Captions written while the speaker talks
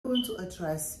going to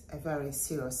address a very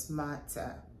serious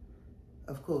matter.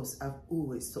 Of course, I've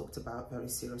always talked about very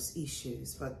serious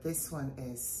issues, but this one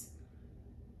is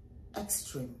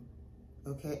extreme,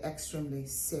 okay, extremely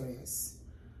serious.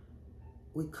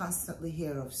 We constantly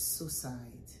hear of suicide.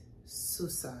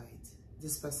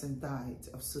 This person died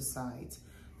of suicide.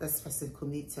 This person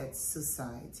committed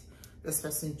suicide. This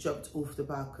person jumped off the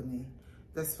balcony.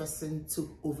 This person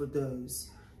took overdose.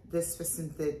 This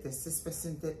person did this. This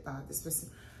person did that. This person.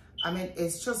 I mean,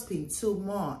 it's just been too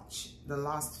much the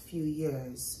last few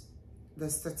years. The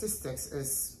statistics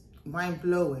is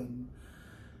mind-blowing.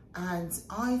 And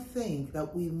I think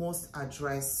that we must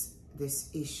address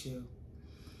this issue.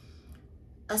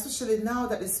 Especially now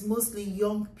that it's mostly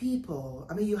young people.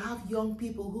 I mean, you have young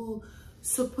people who are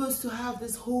supposed to have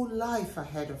this whole life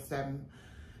ahead of them.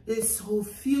 This whole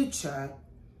future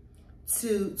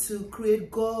to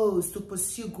create goals, to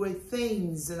pursue great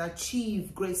things and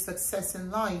achieve great success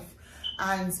in life,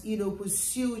 and, you know,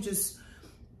 pursue just,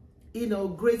 you know,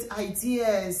 great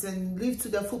ideas and live to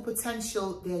their full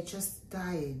potential. They're just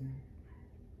dying,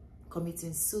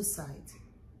 committing suicide,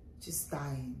 just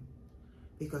dying,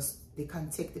 because they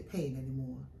can't take the pain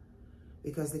anymore,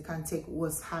 because they can't take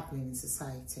what's happening in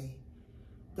society.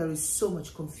 There is so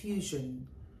much confusion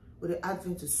with the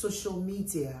advent of social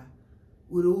media,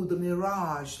 with all the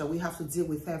mirage that we have to deal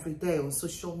with every day on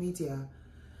social media.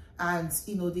 And,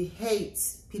 you know, the hate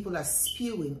people are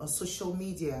spewing on social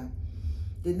media,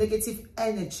 the negative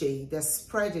energy they're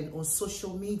spreading on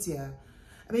social media.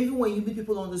 I mean, even when you meet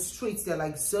people on the streets, they're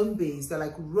like zombies, they're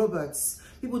like robots.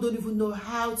 People don't even know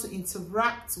how to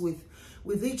interact with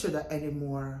each other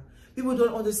anymore. People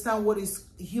don't understand what is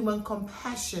human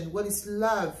compassion, what is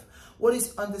love, what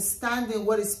is understanding,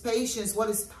 what is patience, what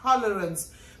is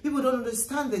tolerance. People don't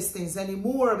understand these things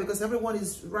anymore because everyone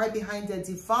is right behind their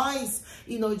device,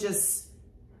 you know, just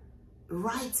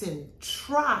writing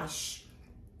trash,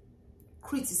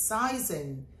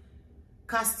 criticizing,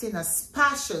 casting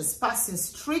aspersions, passing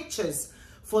strictures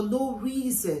for no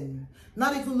reason,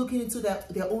 not even looking into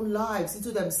their own lives,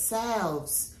 into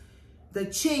themselves, the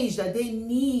change that they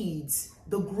need,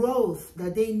 the growth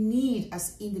that they need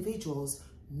as individuals.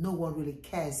 No one really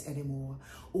cares anymore.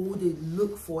 All they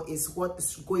look for is what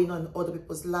is going on in other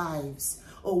people's lives.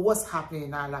 Oh, what's happening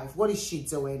in our life? What is she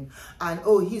doing? And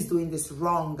oh, he's doing this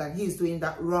wrong and he's doing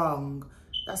that wrong.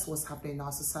 That's what's happening in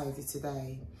our society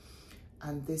today.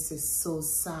 And this is so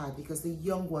sad because the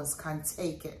young ones can't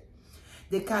take it.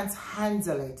 They can't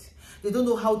handle it. They don't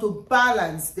know how to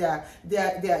balance their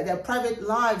private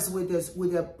lives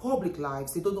with their public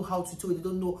lives. They don't know how to do it. They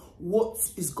don't know what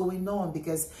is going on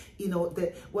because, you know,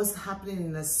 what's happening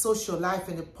in the social life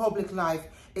and the public life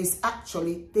is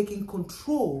actually taking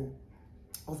control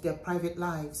of their private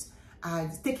lives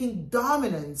and taking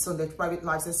dominance on their private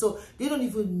lives. And so they don't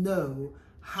even know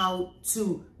how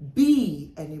to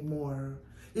be anymore.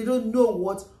 They don't know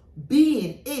what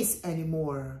being is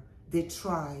anymore. They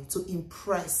try to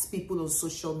impress people on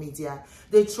social media.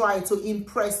 They try to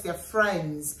impress their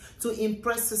friends, to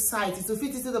impress society, to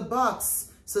fit into the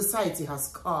box society has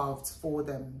carved for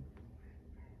them.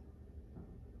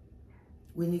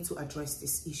 We need to address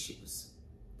these issues.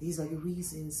 These are the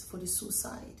reasons for the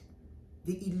suicide,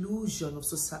 the illusion of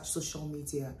social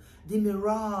media, the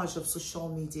mirage of social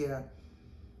media.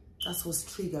 That's what's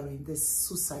triggering this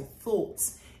suicide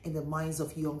thoughts in the minds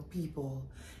of young people.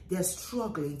 They're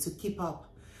struggling to keep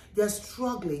up. They're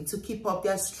struggling to keep up.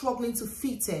 They're struggling to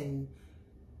fit in,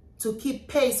 to keep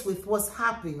pace with what's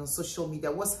happening on social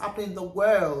media, what's happening in the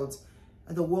world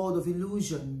and the world of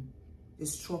illusion. They're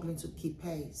struggling to keep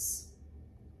pace.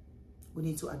 We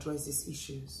need to address these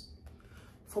issues.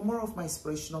 For more of my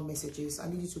inspirational messages, I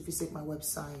need you to visit my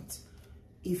website,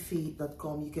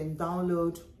 Eeefy.com. You can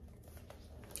download,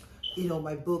 you know,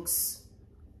 my books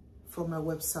from my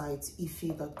website,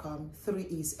 Eeefy.com,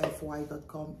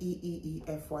 3EESFY.com,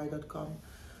 EEEFY.com.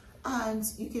 And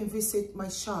you can visit my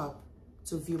shop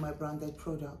to view my branded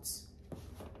products.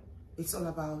 It's all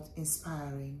about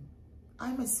inspiring.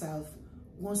 I myself,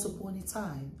 once upon a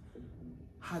time,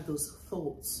 had those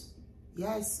thoughts.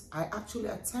 Yes, I actually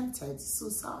attempted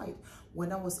suicide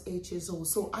when I was 8 years old.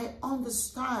 So I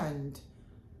understand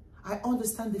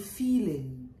the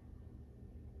feeling.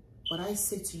 But I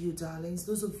say to you, darlings,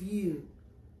 those of you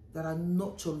that are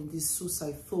nurturing these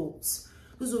suicide thoughts,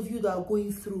 those of you that are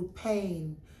going through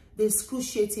pain, the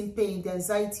excruciating pain, the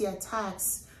anxiety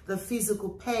attacks, the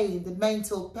physical pain, the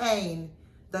mental pain,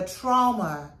 the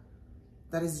trauma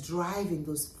that is driving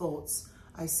those thoughts,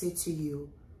 I say to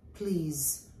you,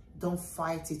 please don't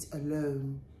fight it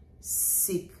alone.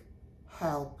 Seek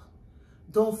help.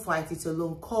 Don't fight it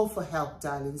alone. Call for help,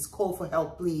 darlings. Call for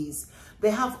help, please.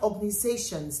 They have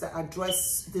organizations that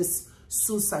address this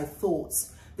suicide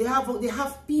thoughts. They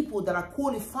have people that are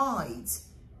qualified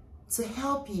to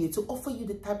help you, to offer you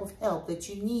the type of help that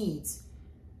you need.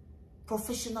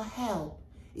 Professional help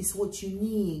is what you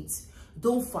need.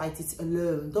 Don't fight it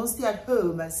alone. Don't stay at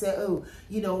home and say, oh,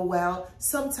 you know, well,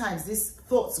 sometimes these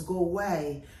thoughts go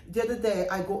away. The other day,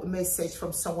 I got a message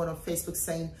from someone on Facebook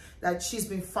saying that she's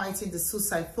been fighting the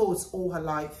suicide thoughts all her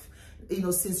life, you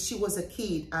know, since she was a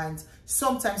kid. And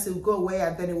sometimes it will go away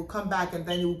and then it will come back, and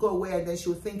then it will go away and then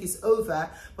she'll think it's over,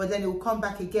 but then it will come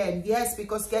back again. Yes,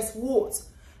 because guess what?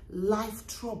 Life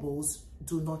troubles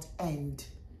do not end.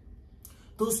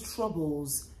 Those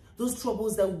troubles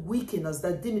that weaken us,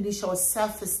 that diminish our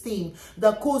self-esteem,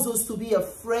 that cause us to be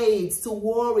afraid, to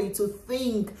worry, to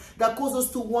think, that cause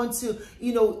us to want to,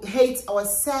 you know, hate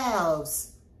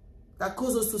ourselves, that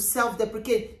cause us to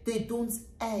self-deprecate, they don't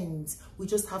end. We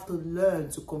just have to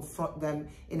learn to confront them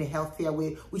in a healthier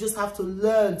way. We just have to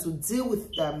learn to deal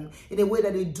with them in a way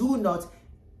that they do not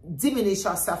diminish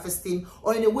our self-esteem,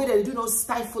 or in a way that they do not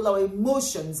stifle our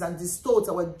emotions and distort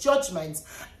our judgments,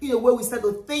 you know, where we start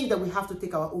to think that we have to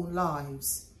take our own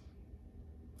lives,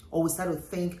 or we start to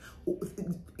think,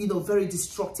 you know, very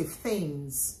destructive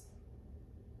things,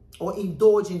 or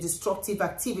indulge in destructive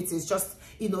activities, just,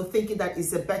 you know, thinking that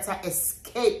is a better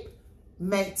escape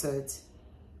method.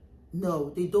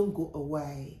 No, they don't go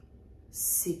away.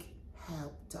 Seek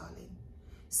help, darling.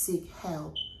 Seek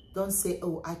help. Don't say,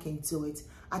 oh, I can do it.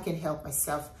 I can help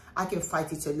myself. I can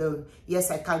fight it alone.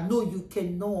 Yes, I can. No, you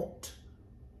cannot.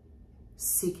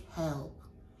 Seek help.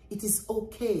 It is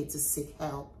okay to seek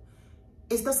help.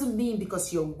 It doesn't mean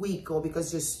because you're weak or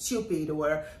because you're stupid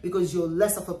or because you're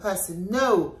less of a person.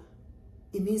 No,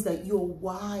 it means that you're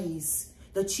wise,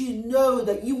 that you know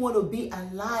that you want to be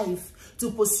alive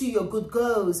to pursue your good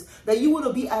goals, that you want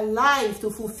to be alive to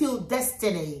fulfill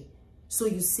destiny. So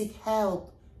you seek help.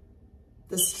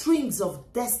 The strings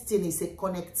of destiny is a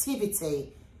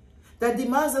connectivity that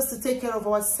demands us to take care of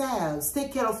ourselves,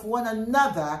 take care of one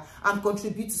another, and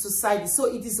contribute to society. So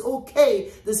it is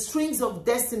okay. The strings of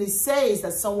destiny says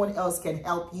that someone else can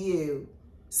help you.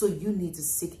 So you need to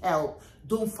seek help.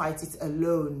 Don't fight it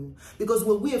alone. Because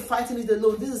when we are fighting it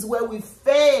alone, this is where we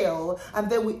fail, and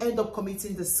then we end up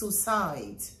committing the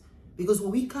suicide. Because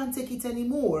when we can't take it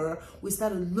anymore, we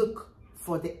start to look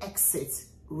for the exit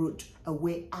route, a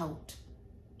way out.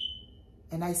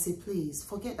 And I say, please,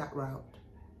 forget that route.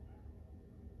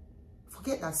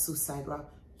 Forget that suicide route.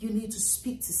 You need to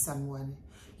speak to someone.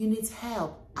 You need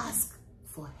help. Ask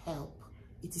for help.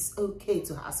 It is okay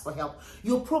to ask for help.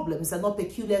 Your problems are not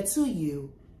peculiar to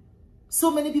you.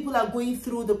 So many people are going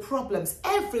through the problems.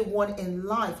 Everyone in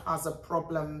life has a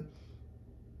problem.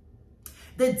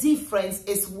 The difference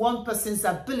is one person's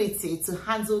ability to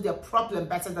handle their problem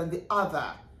better than the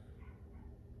other.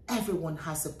 Everyone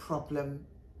has a problem.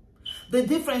 The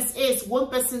difference is one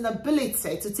person's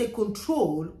ability to take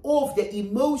control of their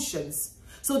emotions.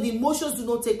 So the emotions do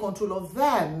not take control of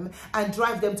them and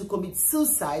drive them to commit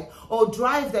suicide or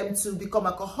drive them to become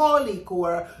alcoholic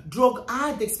or drug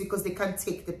addicts because they can't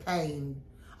take the pain.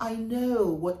 I know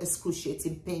what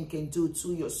excruciating pain can do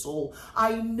to your soul.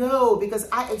 I know because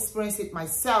I experienced it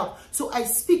myself. So I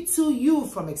speak to you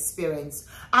from experience.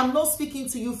 I'm not speaking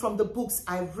to you from the books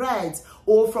I read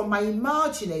or from my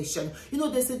imagination. You know,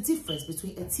 there's a difference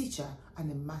between a teacher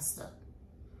and a master.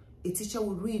 A teacher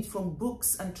will read from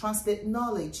books and translate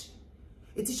knowledge.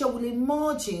 A teacher will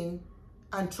imagine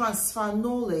and transfer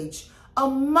knowledge. A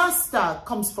master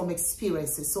comes from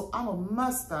experiences. So I'm a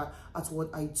master at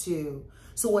what I do.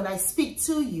 So when I speak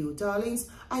to you, darlings,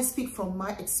 I speak from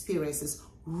my experiences,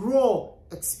 raw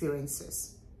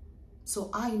experiences. So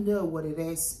I know what it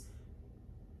is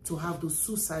to have those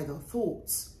suicidal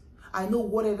thoughts. I know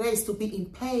what it is to be in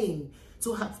pain,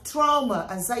 to have trauma,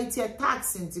 anxiety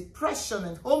attacks, and depression,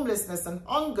 and homelessness, and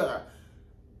hunger.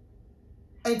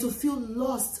 And to feel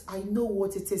lost. I know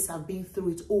what it is. I've been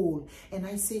through it all. And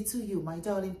I say to you, my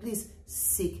darling, please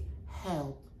seek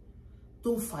help.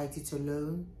 Don't fight it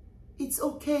alone. It's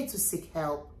okay to seek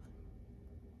help.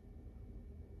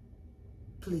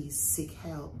 Please seek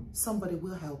help. Somebody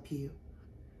will help you.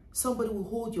 Somebody will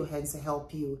hold your hands and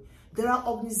help you. There are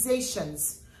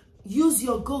organizations. Use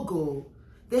your Google.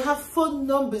 They have phone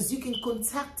numbers. You can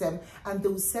contact them and they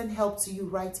will send help to you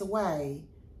right away.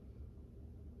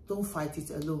 Don't fight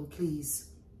it alone, please.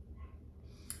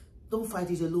 Don't fight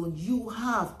it alone. You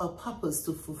have a purpose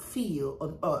to fulfill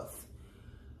on earth.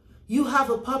 You have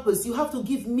a purpose. You have to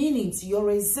give meaning to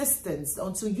your existence.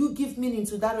 Until you give meaning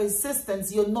to that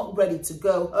existence, you're not ready to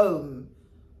go home.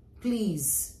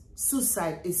 Please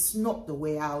Suicide is not the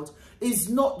way out. It's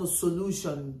not the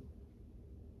solution.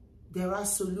 There are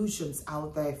solutions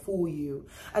out there for you.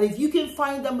 And if you can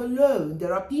find them alone,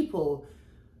 there are people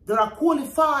that are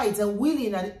qualified and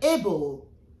willing and able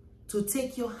to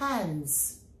take your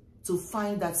hands to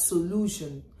find that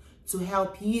solution to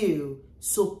help you.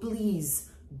 So please,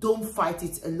 don't fight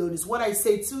it alone. It's what I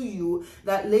say to you.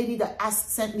 That lady that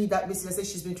sent me that message, I said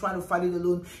she's been trying to fight it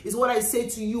alone. Is what I say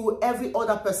to you, every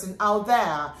other person out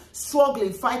there,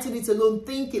 struggling, fighting it alone,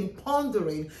 thinking,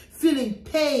 pondering, feeling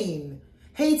pain,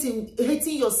 hating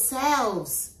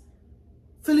yourselves,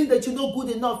 feeling that you're not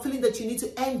good enough, feeling that you need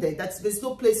to end it, that there's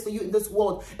no place for you in this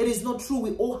world. It is not true.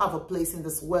 We all have a place in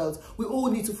this world. We all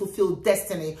need to fulfill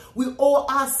destiny. We all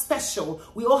are special.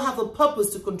 We all have a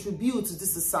purpose to contribute to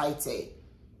this society.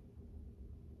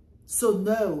 So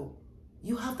no,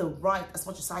 you have the right, as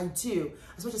much as I do,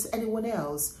 as much as anyone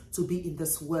else, to be in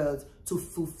this world, to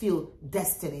fulfill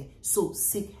destiny. So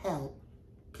seek help,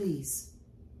 please.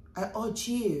 I urge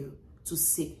you to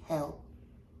seek help.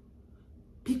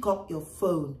 Pick up your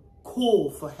phone,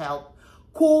 call for help.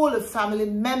 Call a family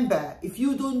member. If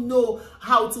you don't know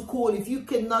how to call, if you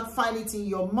cannot find it in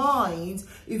your mind,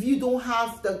 if you don't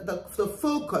have the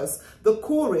focus, the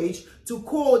courage to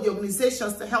call the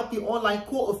organizations to help you online,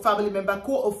 call a family member,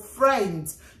 call a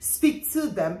friend, speak to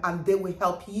them, and they will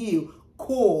help you.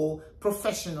 Call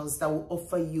professionals that will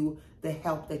offer you the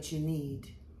help that you need.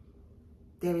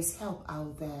 There is help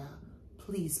out there.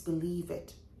 Please believe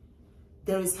it.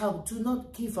 There is help. Do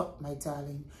not give up, my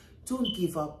darling. Don't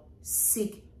give up.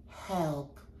 Seek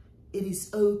help. It is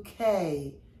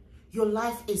okay. Your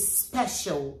life is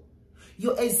special.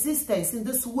 Your existence in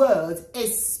this world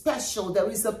is special. There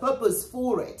is a purpose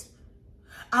for it.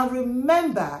 And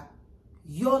remember,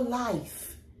 your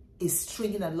life is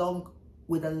stringing along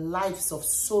with the lives of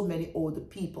so many other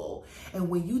people. And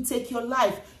when you take your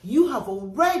life, you have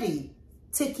already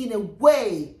taken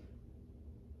away,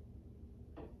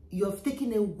 you have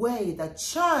taken away the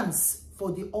chance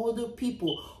for the other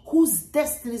people whose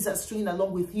destinies are stringing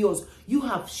along with yours. You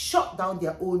have shut down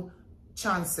their own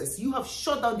chances. You have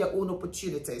shut down their own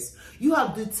opportunities. You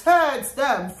have deterred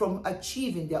them from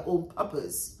achieving their own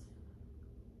purpose.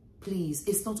 Please,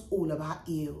 it's not all about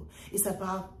you. It's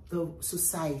about the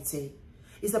society.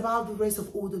 It's about the rest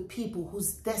of all the people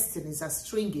whose destinies are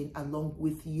stringing along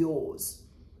with yours.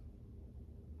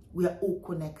 We are all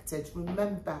connected.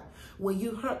 Remember, when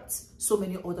you hurt, so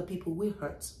many other people will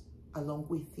hurt along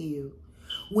with you.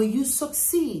 When you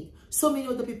succeed, so many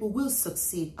other people will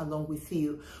succeed along with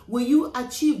you. When you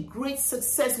achieve great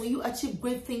success, when you achieve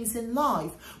great things in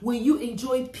life, when you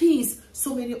enjoy peace,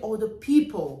 so many other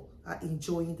people are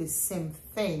enjoying the same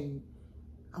thing.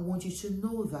 I want you to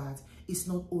know that it's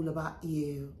not all about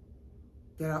you.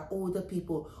 There are other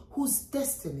people whose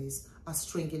destinies are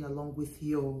stringing along with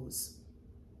yours.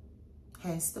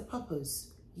 Hence the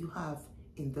purpose you have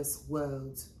in this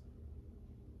world.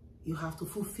 You have to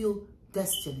fulfill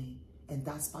destiny, and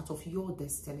that's part of your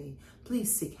destiny.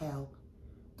 Please seek help.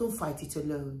 Don't fight it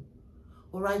alone.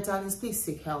 All right, darlings, please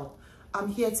seek help. I'm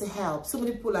here to help. So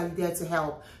many people are there to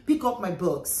help. Pick up my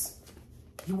books.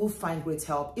 You will find great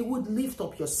help. It would lift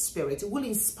up your spirit. It will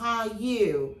inspire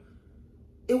you.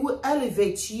 It will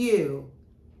elevate you.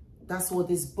 That's what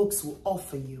these books will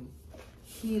offer you.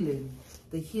 Healing.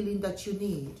 The healing that you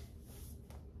need.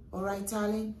 All right,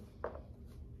 darling?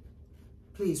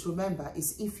 Please remember,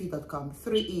 it's eeefy.com,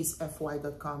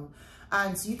 3esfy.com.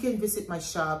 And you can visit my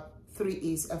shop,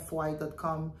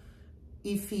 3esfy.com,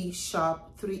 Eeefy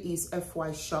shop,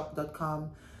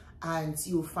 3esfyshop.com. And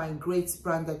you'll find great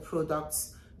branded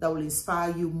products that will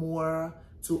inspire you more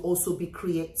to also be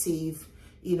creative,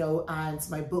 you know, and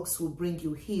my books will bring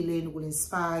you healing, will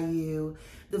inspire you.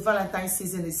 The Valentine's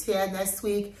season is here next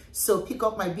week, so pick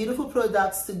up my beautiful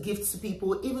products to gift to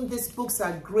people. Even these books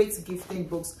are great gifting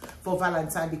books for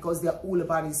Valentine because they're all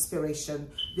about inspiration.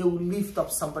 They will lift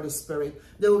up somebody's spirit.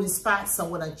 They will inspire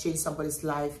someone and change somebody's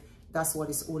life. That's what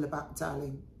it's all about,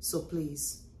 darling. So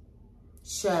please,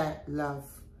 share love.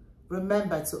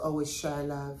 Remember to always share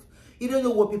love. You don't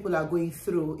know what people are going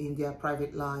through in their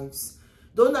private lives.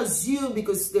 Don't assume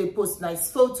because they post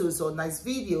nice photos or nice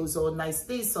videos or nice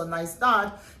this or nice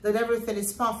that everything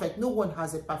is perfect. No one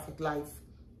has a perfect life.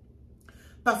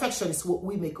 Perfection is what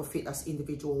we make of it as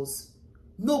individuals.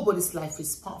 Nobody's life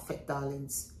is perfect,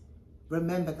 darlings.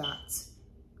 Remember that.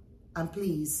 And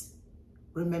please,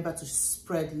 remember to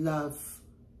spread love,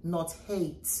 not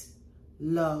hate.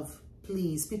 Love,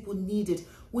 please. People need it.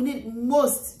 We need it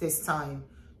most this time.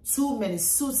 Too many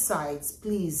suicides.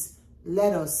 Please,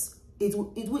 let us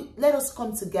let us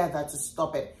come together to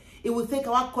stop it. It will take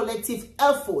our collective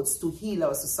efforts to heal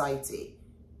our society.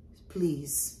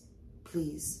 please,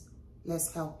 please,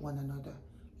 let's help one another.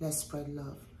 Let's spread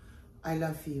love. I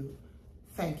love you.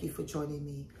 Thank you for joining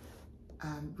me.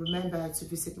 Remember to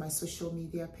visit my social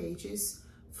media pages.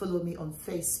 Follow me on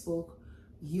Facebook,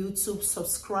 YouTube.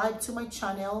 Subscribe to my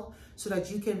channel so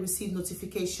that you can receive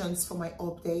notifications for my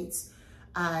updates,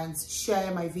 and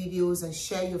share my videos and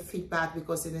share your feedback,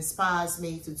 because it inspires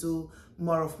me to do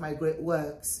more of my great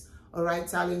works. All right,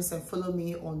 darlings, and follow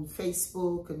me on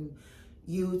Facebook and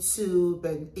YouTube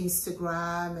and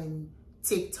Instagram and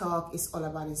TikTok. It's all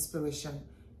about inspiration.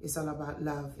 It's all about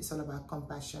love. It's all about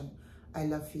compassion. I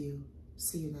love you.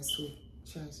 See you next week.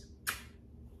 Cheers.